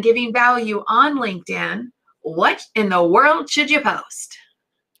and giving value on LinkedIn. What in the world should you post?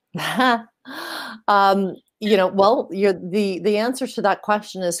 You know, well, the answer to that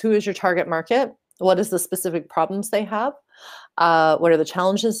question is, who is your target market? What is the specific problems they have? What are the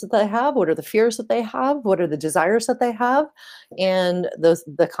challenges that they have? What are the fears that they have? What are the desires that they have? And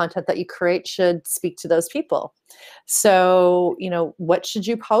the content that you create should speak to those people. So, you know, what should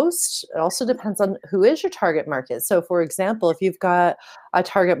you post? It also depends on who is your target market. So, for example, if you've got a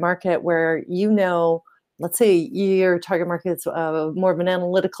target market where, you know, let's say your target market is more of an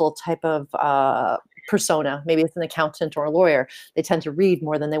analytical type of persona. Maybe it's an accountant or a lawyer. They tend to read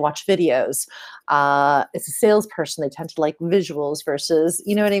more than they watch videos. It's a salesperson. They tend to like visuals versus,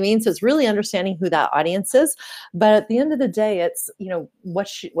 you know what I mean? So it's really understanding who that audience is. But at the end of the day, it's, you know,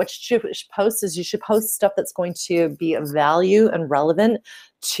 what you should post is you should post stuff that's going to be of value and relevant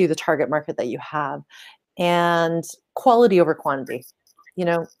to the target market that you have, and quality over quantity. You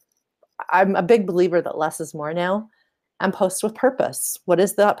know, I'm a big believer that less is more now, and post with purpose. What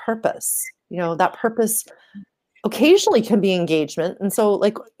is that purpose? You know, that purpose occasionally can be engagement. And so,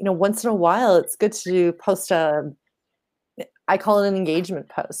 like, you know, once in a while, it's good to post I call it an engagement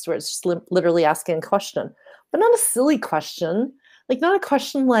post, where it's just literally asking a question, but not a silly question. Like, not a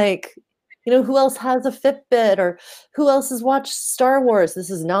question like, you know, who else has a Fitbit, or who else has watched Star Wars? This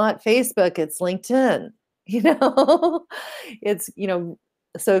is not Facebook, it's LinkedIn. You know, it's, you know,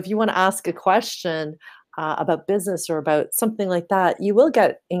 so if you want to ask a question about business or about something like that, you will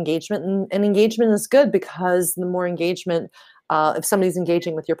get engagement, and engagement is good, because the more engagement, if somebody's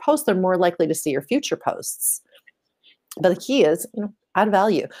engaging with your post, they're more likely to see your future posts. But the key is, you know, add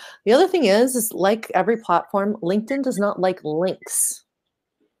value. The other thing is like every platform, LinkedIn does not like links.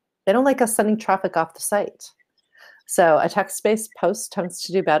 They don't like us sending traffic off the site. So a text-based post tends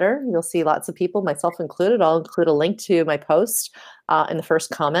to do better. You'll see lots of people, myself included, I'll include a link to my post in the first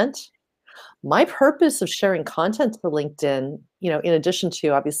comment. My purpose of sharing content to LinkedIn, you know, in addition to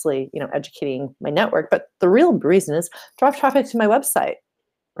obviously, you know, educating my network, but the real reason is drive traffic to my website,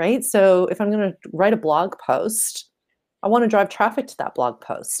 right? So if I'm going to write a blog post, I want to drive traffic to that blog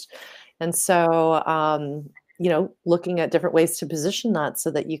post. And so, you know, looking at different ways to position that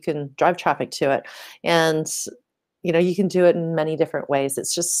so that you can drive traffic to it. And you know, you can do it in many different ways.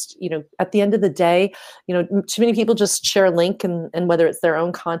 It's just, you know, at the end of the day, you know, too many people just share a link, and whether it's their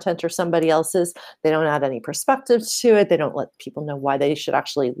own content or somebody else's, they don't add any perspective to it. They don't let people know why they should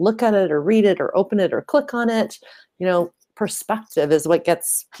actually look at it or read it or open it or click on it. You know, perspective is what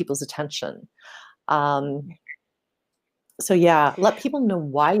gets people's attention. So yeah, let people know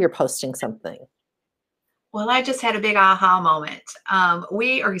why you're posting something. Well, I just had a big aha moment.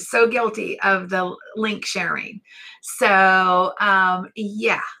 We are so guilty of the link sharing. So,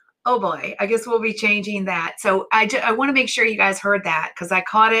 yeah, oh boy, I guess we'll be changing that. So I want to make sure you guys heard that because I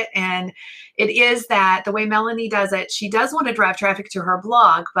caught it. And it is that the way Melonie does it, she does want to drive traffic to her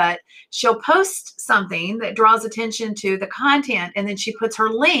blog, but she'll post something that draws attention to the content. And then she puts her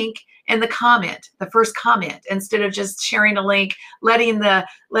link in the comment, the first comment, instead of just sharing a link, letting the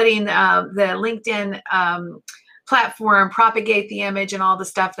LinkedIn platform propagate the image and all the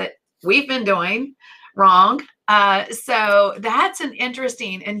stuff that we've been doing wrong. So that's an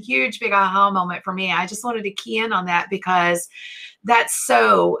interesting and huge big aha moment for me. I just wanted to key in on that because that's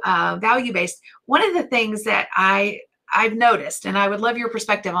so value-based. One of the things that I've noticed, and I would love your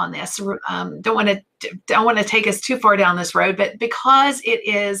perspective on this, don't want to take us too far down this road, but because it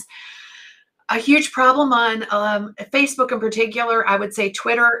is a huge problem on Facebook in particular, I would say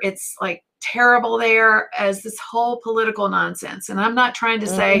Twitter, it's like terrible there as this whole political nonsense. And I'm not trying to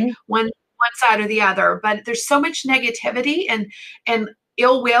say one side or the other, but there's so much negativity and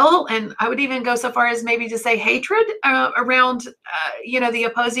ill will, and I would even go so far as maybe to say hatred around the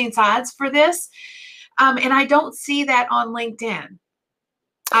opposing sides for this, and I don't see that on LinkedIn,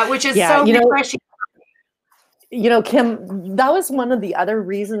 which is so refreshing. Kim, that was one of the other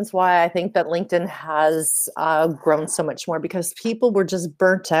reasons why I think that LinkedIn has grown so much more, because people were just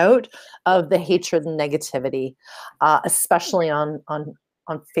burnt out of the hatred and negativity, especially on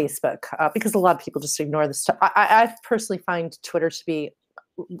Facebook, because a lot of people just ignore this stuff. I personally find Twitter to be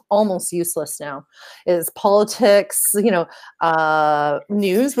almost useless now. Is politics,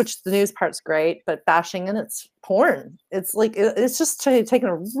 news, which the news part's great, but bashing, and it's porn. It's like, it's just taken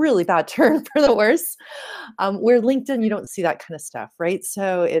a really bad turn for the worse. Where LinkedIn, you don't see that kind of stuff, right?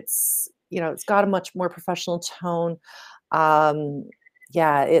 So it's got a much more professional tone.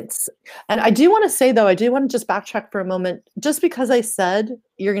 Yeah, and I do want to say, though, I do want to just backtrack for a moment. Just because I said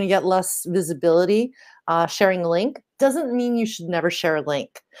you're going to get less visibility sharing a link doesn't mean you should never share a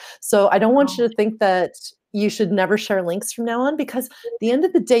link. So I don't want you to think that you should never share links from now on, because at the end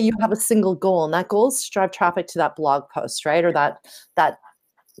of the day, you have a single goal, and that goal is to drive traffic to that blog post, right? Or that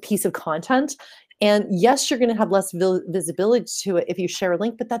piece of content. And yes, you're going to have less visibility to it if you share a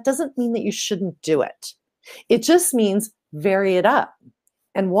link, but that doesn't mean that you shouldn't do it. It just means vary it up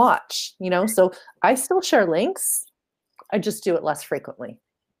and watch, so I still share links. I just do it less frequently.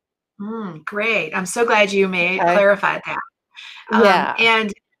 Great. I'm so glad you clarified that. Yeah.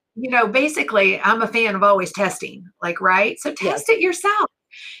 And, basically I'm a fan of always testing, right? So test it yourself.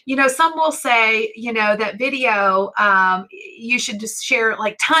 Some will say, that video, you should just share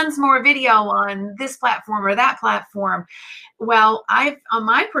like tons more video on this platform or that platform. Well, on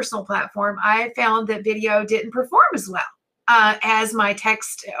my personal platform, I found that video didn't perform as well as my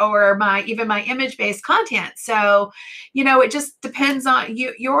text or even my image-based content. So, it just depends on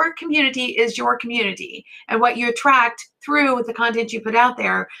you. Your community is your community, and what you attract through with the content you put out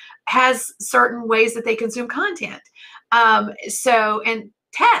there has certain ways that they consume content. And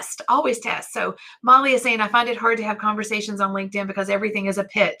always test. So Molly is saying, I find it hard to have conversations on LinkedIn because everything is a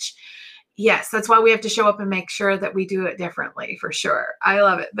pitch. Yes, that's why we have to show up and make sure that we do it differently, for sure. I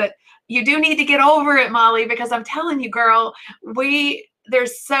love it. But you do need to get over it, Molly, because I'm telling you, girl,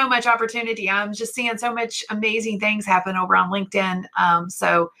 there's so much opportunity. I'm just seeing so much amazing things happen over on LinkedIn.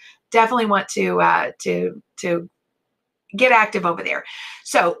 So definitely want to get active over there.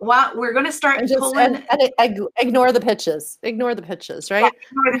 So we're going to start pulling. Ignore the pitches. Ignore the pitches, right?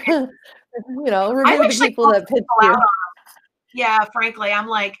 Yeah, remove the people that pitch you. Yeah, frankly, I'm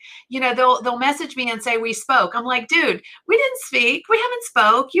like, they'll message me and say we spoke. I'm like, dude, we didn't speak. We haven't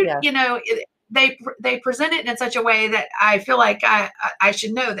spoke. They present it in such a way that I feel like I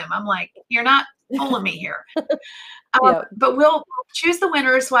should know them. I'm like, you're not fooling me here. But we'll choose the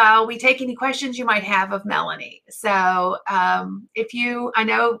winners while we take any questions you might have of Melonie. So I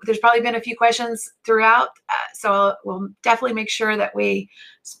know there's probably been a few questions throughout, so we'll definitely make sure that we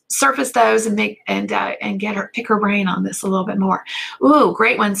surface those and pick her brain on this a little bit more. Ooh,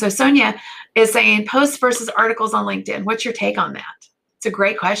 great one. So Sonia is saying posts versus articles on LinkedIn. What's your take on that? It's a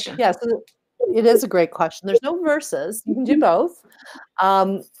great question. Yeah, so it is a great question. There's no versus. You can do both.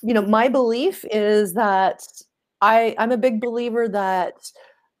 My belief is that I'm a big believer that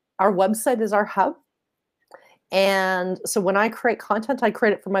our website is our hub. And so when I create content, I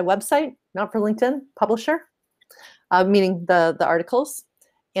create it for my website, not for LinkedIn publisher, meaning the articles.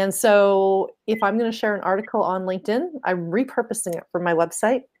 And so if I'm going to share an article on LinkedIn, I'm repurposing it for my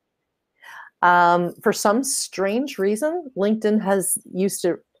website. For some strange reason, LinkedIn has used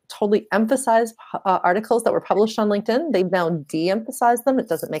to totally emphasize articles that were published on LinkedIn. They've now de-emphasized them. It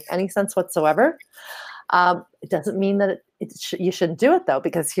doesn't make any sense whatsoever. It doesn't mean that you shouldn't do it, though,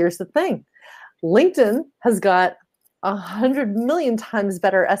 because here's the thing. LinkedIn has got 100 million times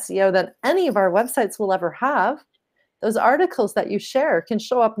better SEO than any of our websites will ever have. Those articles that you share can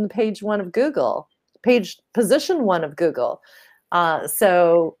show up in page one of Google, page position one of Google.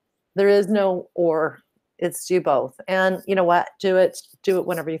 So there is no or, it's do both. And you know what? Do it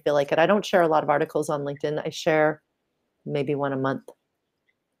whenever you feel like it. I don't share a lot of articles on LinkedIn. I share maybe one a month.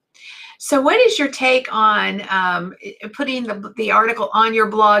 So what is your take on putting the article on your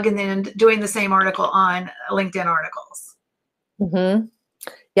blog and then doing the same article on LinkedIn articles? Mm-hmm.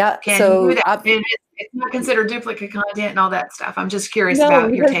 Yeah. Can you do that? It's not considered duplicate content and all that stuff. I'm just curious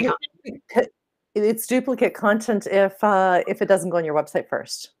about your take on it. It's duplicate content if it doesn't go on your website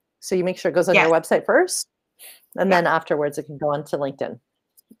first. So you make sure it goes on your website first, and then afterwards it can go onto LinkedIn.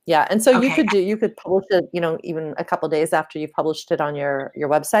 Yeah, and so you could publish it, even a couple of days after you've published it on your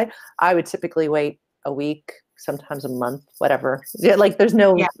website. I would typically wait a week, sometimes a month, whatever. Yeah, like there's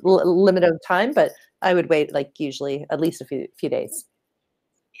no limit of time, but I would wait like usually at least a few days.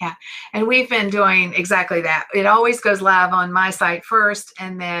 Yeah, and we've been doing exactly that. It always goes live on my site first,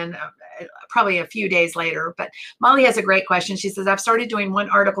 and then probably a few days later. But Molly has a great question. She says, "I've started doing one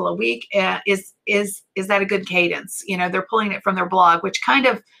article a week. Is that a good cadence?" They're pulling it from their blog, which kind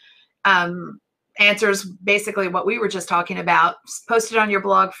of answers basically what we were just talking about. Post it on your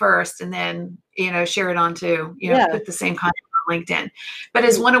blog first, and then share it onto put the same content on LinkedIn. But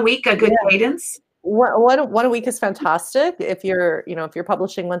is one a week a good cadence? One a week is fantastic. If you're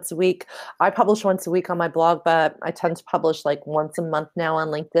publishing once a week. I publish once a week on my blog, but I tend to publish like once a month now on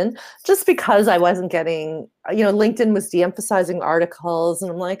LinkedIn, just because I wasn't getting, LinkedIn was de-emphasizing articles, and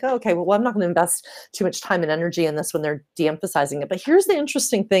I'm like, oh, okay, well, I'm not going to invest too much time and energy in this when they're de-emphasizing it. But here's the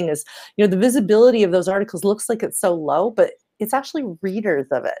interesting thing is, the visibility of those articles looks like it's so low, but it's actually readers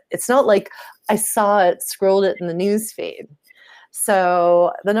of it. It's not like I saw it, scrolled it in the news feed.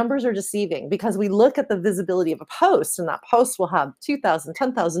 So the numbers are deceiving, because we look at the visibility of a post, and that post will have 2,000,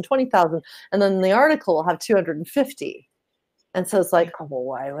 10,000, 20,000, and then the article will have 250. And so it's like, oh, well,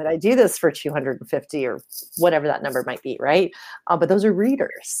 why would I do this for 250 or whatever that number might be, right? But those are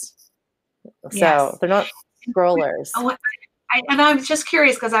readers. So they're not scrollers. And I'm just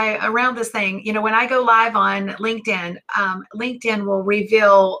curious, because around this thing, when I go live on LinkedIn, LinkedIn will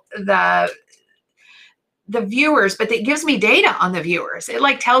reveal the viewers, but it gives me data on the viewers. It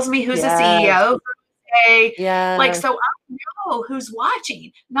like tells me who's a CEO. Like, so I know who's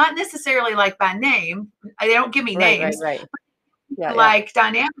watching, not necessarily like by name. They don't give me names. Right. Like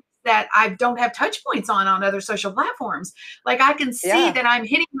dynamics that I don't have touch points on other social platforms. Like I can see that I'm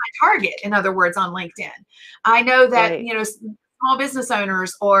hitting my target, in other words, on LinkedIn. I know that, small business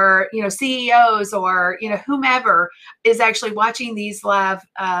owners or, CEOs or, whomever is actually watching these live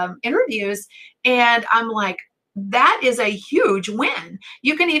interviews. And I'm like, that is a huge win.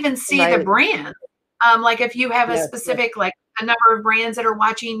 You can even see the brand. Like if you have a specific, like a number of brands that are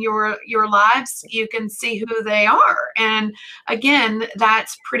watching your lives, you can see who they are. And again,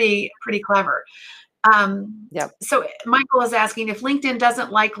 that's pretty clever. So Michael is asking, if LinkedIn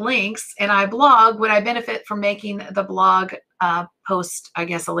doesn't like links and I blog, would I benefit from making the blog post, I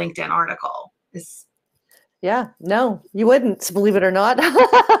guess, a LinkedIn article? No, you wouldn't, believe it or not.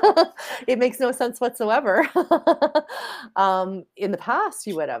 It makes no sense whatsoever. In the past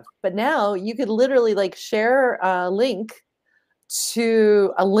you would have, but now you could literally like share a link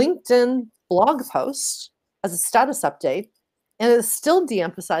to a LinkedIn blog post as a status update, and it still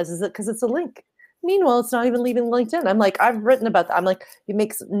de-emphasizes it because it's a link. Meanwhile, it's not even leaving LinkedIn. I'm like, I've written about that. I'm like, it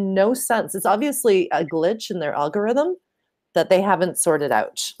makes no sense. It's obviously a glitch in their algorithm that they haven't sorted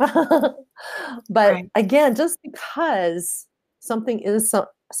out. But again, just because something is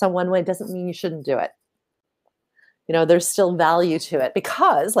some one way doesn't mean you shouldn't do it. There's still value to it,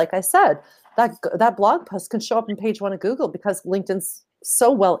 because like I said, that blog post can show up on page one of Google because LinkedIn's so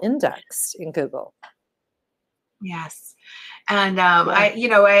well indexed in Google. Yes. And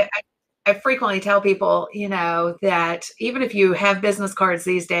I frequently tell people, that even if you have business cards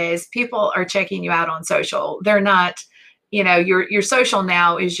these days, people are checking you out on social. They're not, your social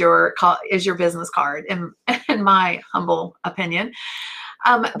now is your business card, in my humble opinion.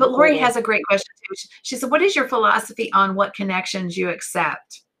 But Lori has a great question too. She said, "What is your philosophy on what connections you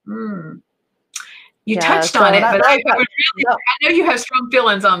accept?" You touched on it, but I know you have strong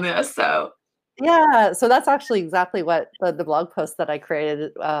feelings on this. So. Yeah, so that's actually exactly what the blog post that I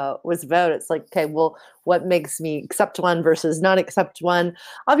created was about. It's like, okay, well, what makes me accept one versus not accept one?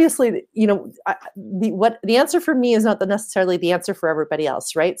 Obviously, the answer for me is not necessarily the answer for everybody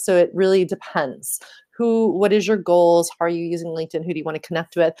else, right? So it really depends. What is your goals? How are you using LinkedIn? Who do you want to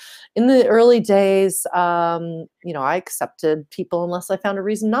connect with? In the early days, I accepted people unless I found a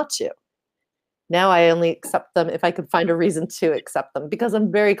reason not to. Now I only accept them if I could find a reason to accept them, because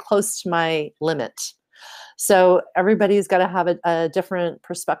I'm very close to my limit. So everybody's got to have a different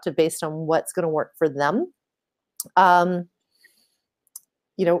perspective based on what's going to work for them. You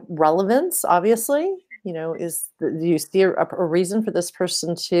know, relevance, obviously, you know, do you see a reason for this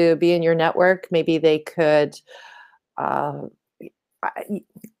person to be in your network? Maybe they could,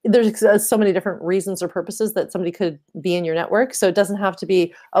 there's so many different reasons or purposes that somebody could be in your network. So it doesn't have to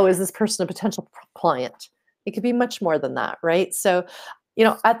be, oh, is this person a potential client? It could be much more than that, right? So, you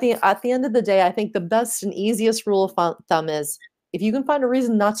know, at the end of the day, I think the best and easiest rule of thumb is, if you can find a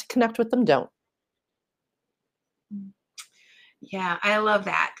reason not to connect with them, don't. Yeah, I love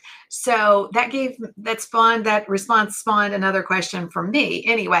that. So that response spawned another question from me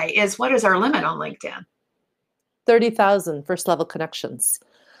anyway, is what is our limit on LinkedIn? 30,000 first level connections,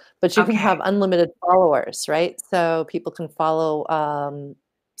 but you can have unlimited followers, right? So people can follow.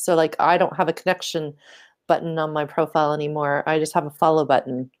 So like, I don't have a connection button on my profile anymore. I just have a follow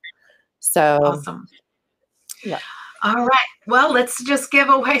button. So awesome. Yeah. All right. Well, let's just give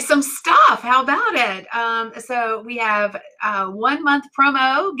away some stuff. How about it? So we have 1 month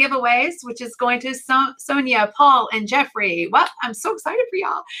promo giveaways, which is going to Sonia, Paul, and Jeffrey. Well, I'm so excited for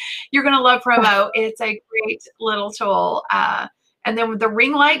y'all. You're going to love promo. It's a great little tool. And then the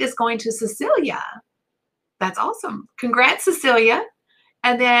ring light is going to Cecilia. That's awesome. Congrats, Cecilia.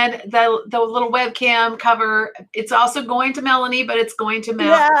 And then the little webcam cover, it's also going to Melonie, but it's going to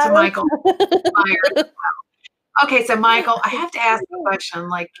Michael Myers. Okay, so Michael, I have to ask a question.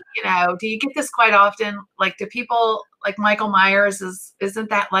 Like, you know, do you get this quite often? Like, do people like Michael Myers? Isn't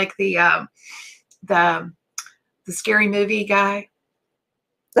that like the scary movie guy?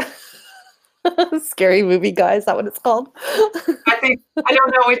 Scary movie guy, is that what it's called? I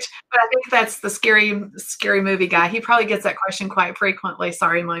don't know which, but I think that's the scary movie guy. He probably gets that question quite frequently.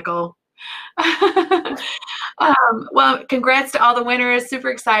 Sorry, Michael. Well, congrats to all the winners. Super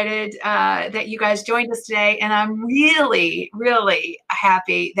excited that you guys joined us today. And I'm really, really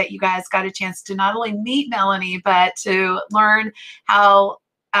happy that you guys got a chance to not only meet Melonie, but to learn how,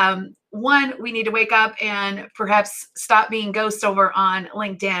 one, we need to wake up and perhaps stop being ghosts over on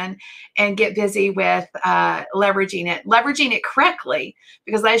LinkedIn and get busy with leveraging it correctly.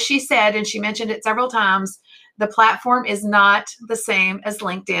 Because as she said, and she mentioned it several times, the platform is not the same as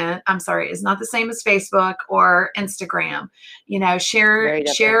LinkedIn. I'm sorry, is not the same as Facebook or Instagram. You know, share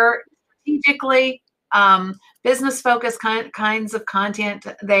strategically, business focused kinds of content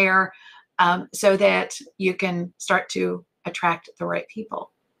there, so that you can start to attract the right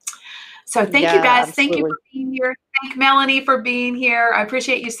people. So thank you guys. Absolutely. Thank you for being here. Thank Melonie for being here. I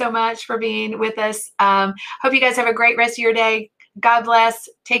appreciate you so much for being with us. Hope you guys have a great rest of your day. God bless.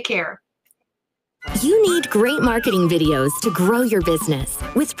 Take care. You need great marketing videos to grow your business.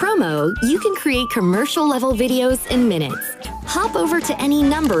 With Promo, you can create commercial-level videos in minutes. Hop over to any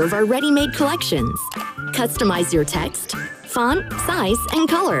number of our ready-made collections. Customize your text, font, size, and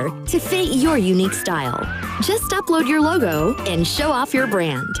color to fit your unique style. Just upload your logo and show off your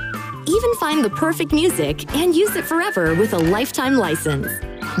brand. Even find the perfect music and use it forever with a lifetime license.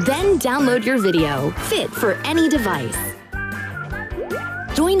 Then download your video, fit for any device.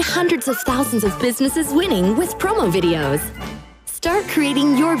 Join hundreds of thousands of businesses winning with promo videos. Start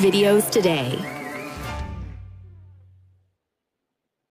creating your videos today.